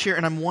so much here,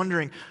 and I'm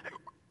wondering,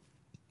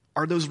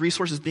 are those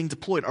resources being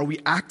deployed? Are we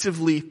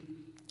actively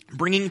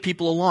bringing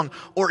people along?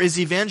 Or is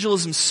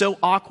evangelism so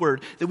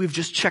awkward that we've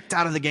just checked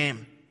out of the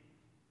game?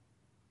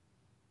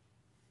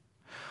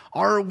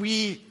 Are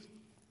we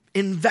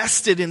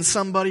invested in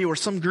somebody or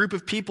some group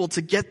of people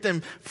to get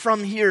them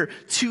from here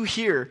to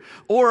here?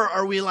 Or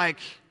are we like,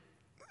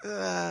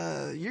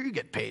 you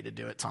get paid to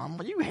do it, Tom.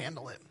 Well, you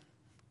handle it.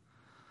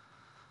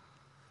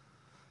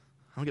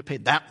 I don't get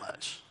paid that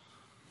much.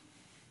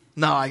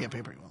 No, I get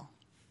paid pretty well.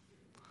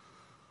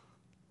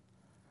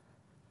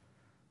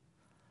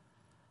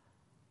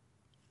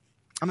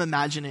 I'm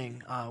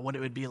imagining what it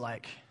would be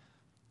like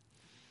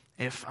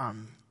if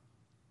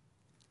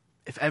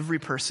every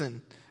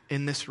person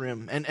in this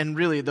room, and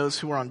really those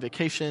who are on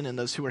vacation and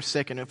those who are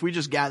sick, and if we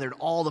just gathered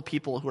all the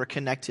people who are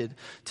connected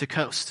to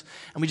Coast,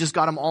 and we just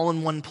got them all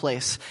in one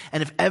place,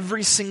 and if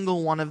every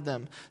single one of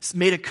them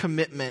made a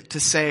commitment to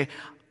say,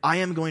 I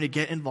am going to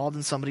get involved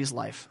in somebody's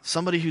life,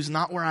 somebody who's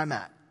not where I'm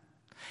at,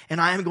 and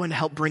I am going to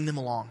help bring them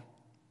along.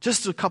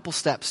 Just a couple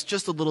steps,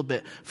 just a little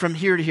bit from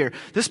here to here.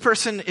 This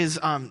person is,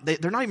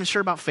 they're not even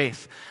sure about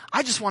faith.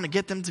 I just want to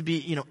get them to be,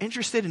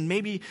 interested and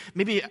maybe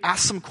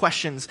ask some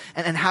questions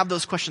and have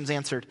those questions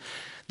answered.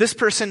 This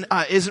person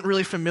isn't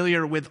really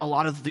familiar with a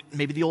lot of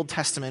maybe the Old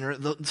Testament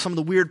or some of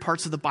the weird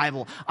parts of the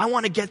Bible. I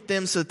want to get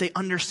them so that they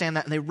understand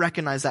that and they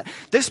recognize that.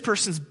 This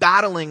person's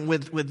battling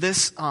with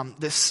this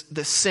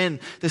sin,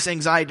 this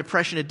anxiety,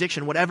 depression,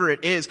 addiction, whatever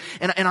it is.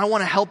 And I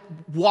want to help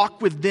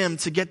walk with them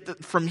to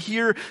get from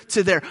here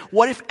to there.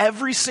 What if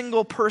every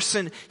single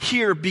person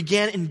here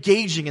began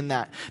engaging in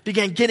that,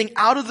 began getting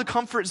out of the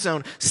comfort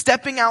zone,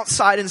 stepping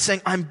outside and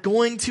saying, I'm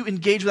going to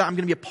engage with that, I'm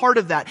going to be a part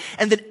of that.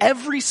 And then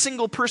every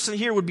single person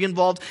here would be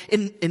involved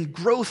in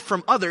growth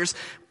from others.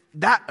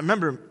 That,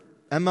 remember,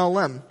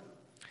 MLM,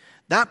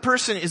 that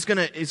person is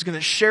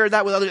gonna share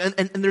that with others,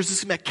 and there's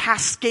this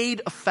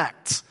cascade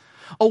effect,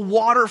 a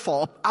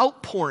waterfall,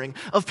 outpouring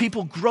of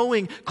people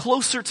growing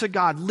closer to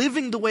God,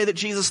 living the way that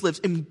Jesus lives,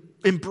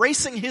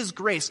 embracing His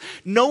grace,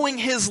 knowing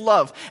His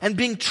love, and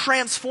being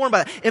transformed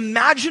by that.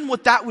 Imagine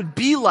what that would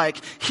be like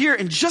here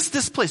in just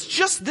this place,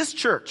 just this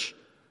church.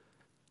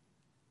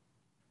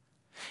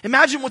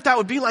 Imagine what that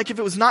would be like if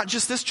it was not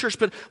just this church,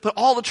 but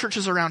all the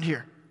churches around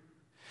here.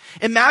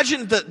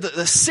 Imagine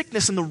the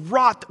sickness and the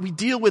rot that we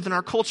deal with in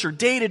our culture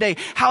day to day,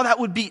 how that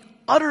would be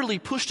utterly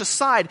pushed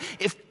aside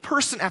if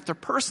person after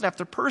person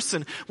after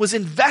person was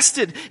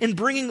invested in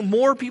bringing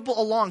more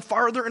people along,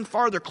 farther and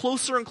farther,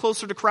 closer and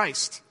closer to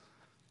Christ.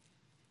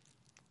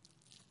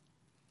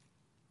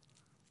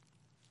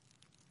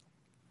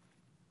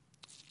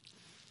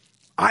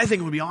 I think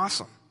it would be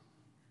awesome.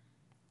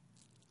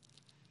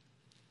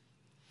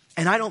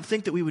 And I don't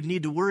think that we would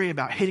need to worry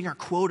about hitting our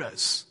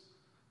quotas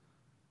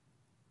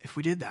if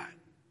we did that.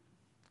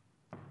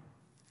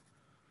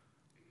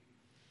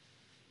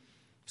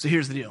 So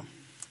here's the deal.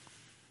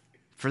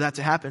 For that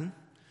to happen,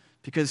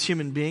 because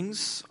human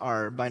beings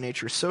are by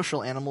nature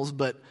social animals,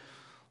 but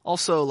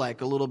also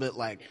like a little bit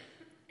like,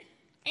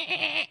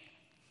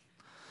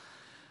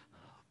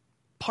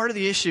 part of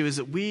the issue is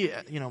that we,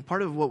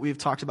 part of what we've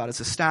talked about as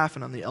a staff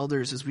and on the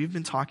elders is we've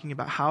been talking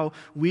about how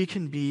we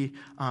can be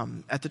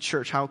at the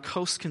church, how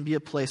Coast can be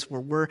a place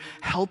where we're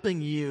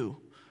helping you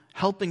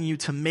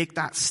to make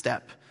that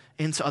step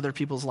into other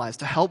people's lives,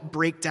 to help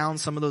break down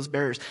some of those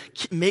barriers,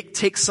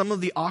 take some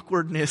of the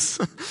awkwardness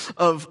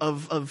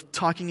of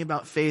talking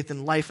about faith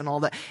and life and all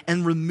that,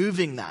 and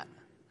removing that.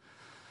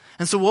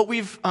 And so what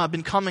we've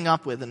been coming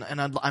up with, and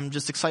I'm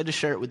just excited to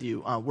share it with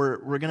you, we're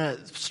going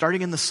to,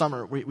 starting in the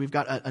summer, we've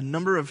got a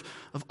number of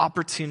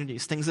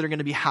opportunities, things that are going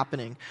to be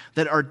happening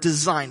that are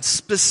designed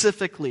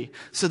specifically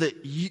so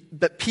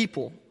that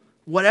people,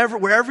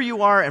 wherever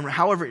you are and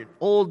however,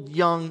 old,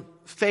 young,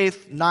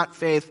 faith, not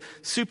faith,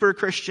 super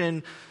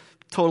Christian,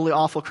 totally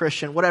awful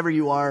Christian, whatever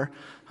you are.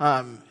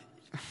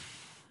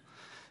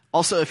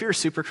 Also, if you're a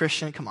super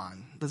Christian, come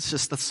on, that's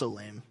so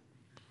lame.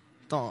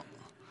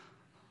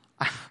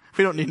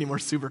 We don't need any more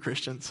super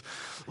Christians.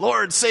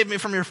 Lord, save me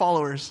from your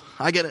followers.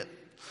 I get it.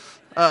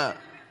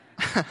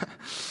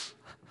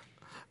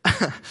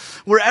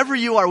 Wherever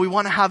you are, we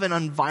want to have an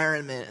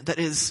environment that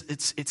is,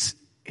 it's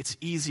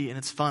easy and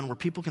it's fun, where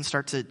people can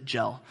start to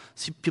gel.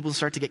 People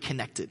start to get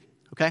connected.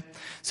 Okay?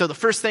 So the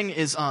first thing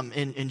is,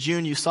 in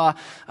June, you saw,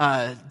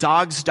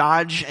 Dogs,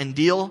 Dodge, and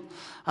Deal.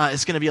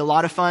 It's going to be a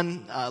lot of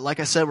fun. Like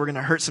I said, we're going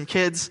to hurt some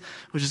kids,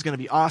 which is going to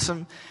be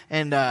awesome.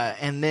 And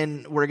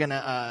then we're going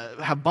to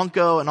have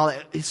bunco and all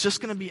that. It's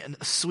just going to be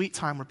a sweet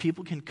time where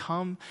people can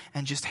come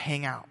and just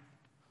hang out.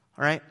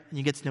 All right? And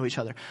you get to know each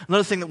other.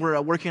 Another thing that we're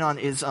working on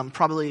is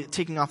probably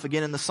taking off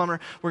again in the summer.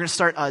 We're going to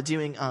start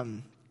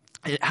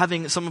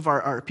having some of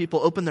our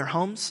people open their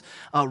homes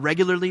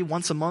regularly,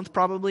 once a month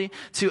probably,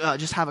 to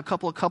just have a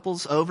couple of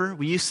couples over.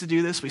 We used to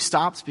do this. We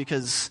stopped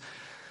because,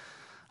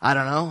 I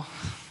don't know,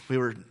 we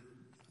were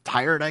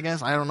tired, I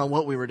guess. I don't know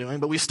what we were doing,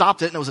 but we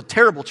stopped it, and it was a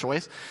terrible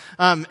choice.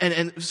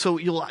 And so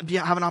you'll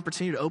have an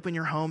opportunity to open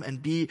your home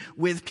and be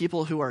with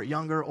people who are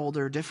younger,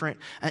 older, different,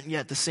 and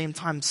yet at the same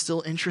time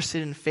still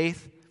interested in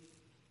faith.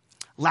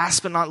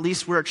 Last but not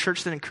least, we're a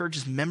church that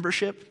encourages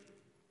membership.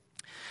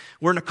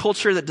 We're in a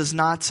culture that does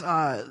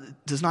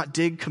not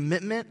dig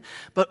commitment,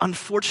 but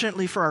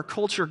unfortunately for our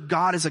culture,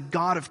 God is a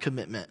God of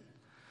commitment.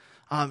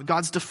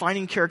 God's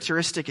defining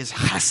characteristic is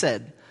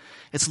chesed.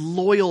 It's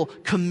loyal,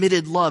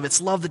 committed love.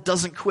 It's love that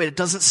doesn't quit. It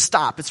doesn't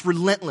stop. It's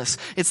relentless.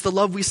 It's the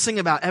love we sing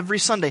about every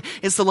Sunday.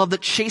 It's the love that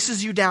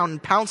chases you down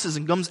and pounces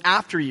and comes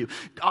after you.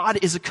 God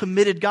is a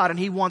committed God, and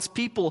he wants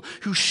people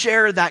who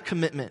share that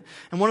commitment.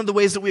 And one of the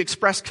ways that we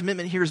express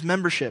commitment here is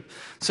membership.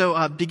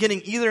 So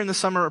beginning either in the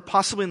summer or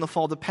possibly in the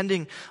fall,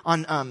 depending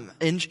on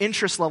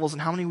interest levels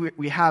and how many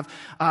we have,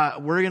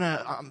 I'm going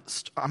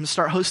to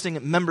start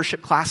hosting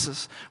membership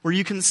classes where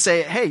you can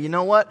say, hey, you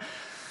know what?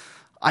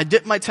 I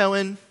dipped my toe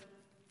in.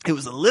 It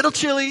was a little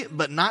chilly,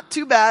 but not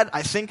too bad.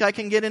 I think I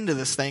can get into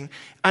this thing.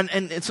 And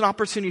it's an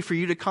opportunity for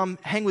you to come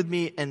hang with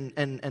me and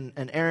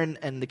Aaron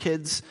and the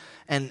kids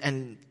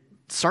and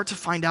start to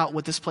find out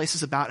what this place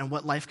is about and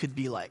what life could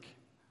be like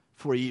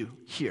for you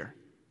here.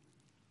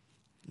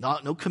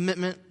 No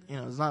commitment.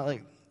 It's not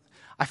like,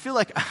 I feel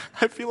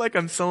like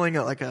I'm selling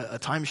a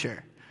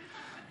timeshare.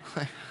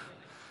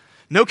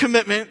 No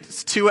commitment.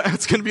 It's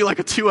going to be like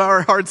a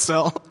 2-hour hard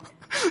sell.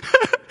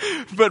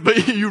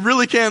 But you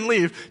really can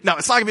leave. No,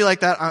 it's not gonna be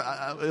like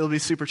that. It'll be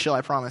super chill,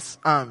 I promise.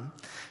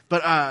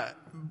 But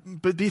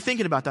be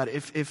thinking about that.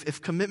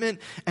 If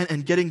commitment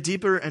and getting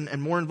deeper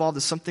and more involved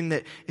is something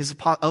that is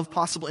of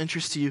possible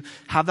interest to you,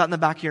 have that in the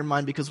back of your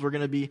mind because we're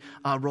gonna be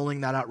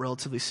rolling that out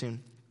relatively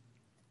soon.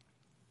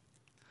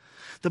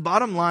 The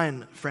bottom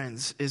line,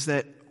 friends, is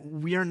that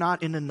we are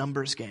not in a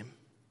numbers game.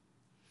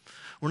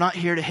 We're not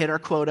here to hit our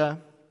quota.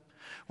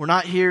 We're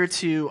not here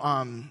to,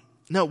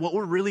 no, what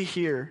we're really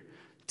here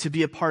to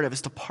be a part of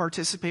is to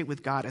participate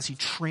with God as he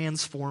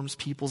transforms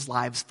people's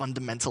lives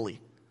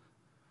fundamentally.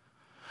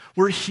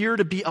 We're here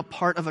to be a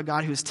part of a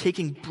God who is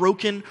taking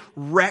broken,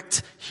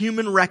 wrecked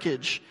human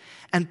wreckage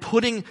and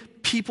putting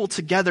people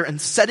together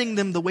and setting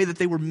them the way that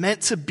they were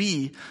meant to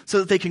be so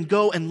that they can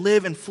go and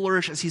live and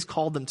flourish as he's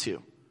called them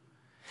to.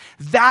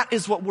 That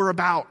is what we're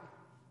about.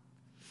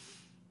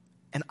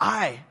 And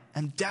I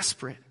am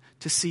desperate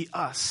to see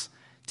us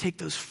take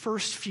those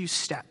first few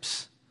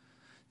steps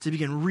to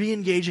begin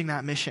re-engaging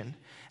that mission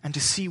and to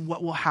see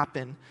what will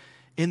happen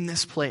in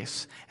this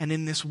place and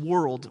in this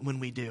world when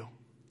we do.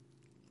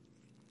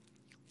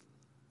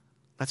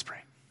 Let's pray.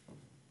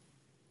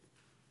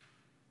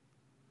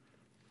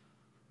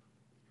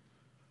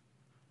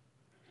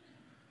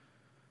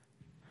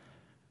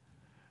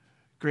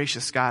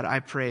 Gracious God, I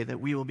pray that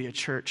we will be a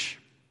church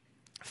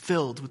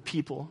filled with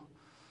people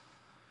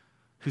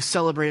who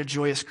celebrate a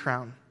joyous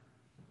crown,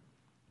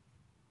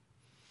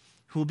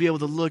 who will be able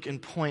to look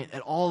and point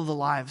at all of the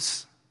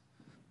lives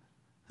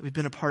that we've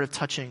been a part of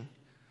touching,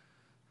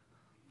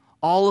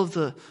 all of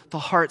the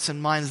hearts and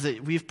minds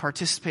that we've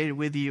participated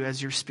with you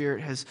as your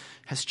Spirit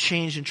has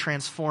changed and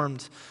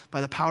transformed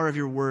by the power of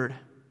your word.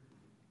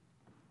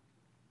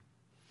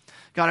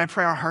 God, I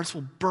pray our hearts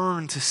will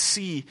burn to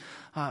see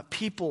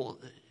people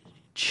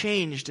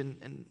changed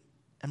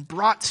and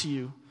brought to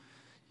you,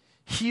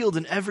 healed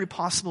in every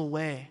possible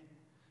way,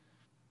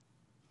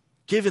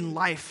 given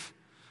life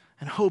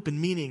and hope and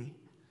meaning,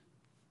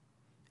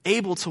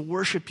 able to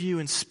worship you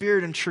in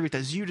spirit and truth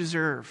as you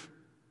deserve.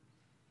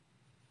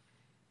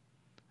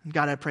 And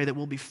God, I pray that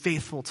we'll be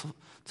faithful to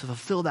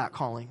fulfill that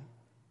calling,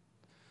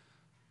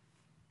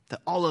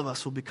 that all of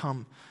us will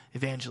become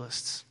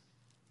evangelists.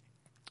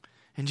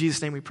 In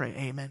Jesus' name we pray,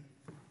 amen.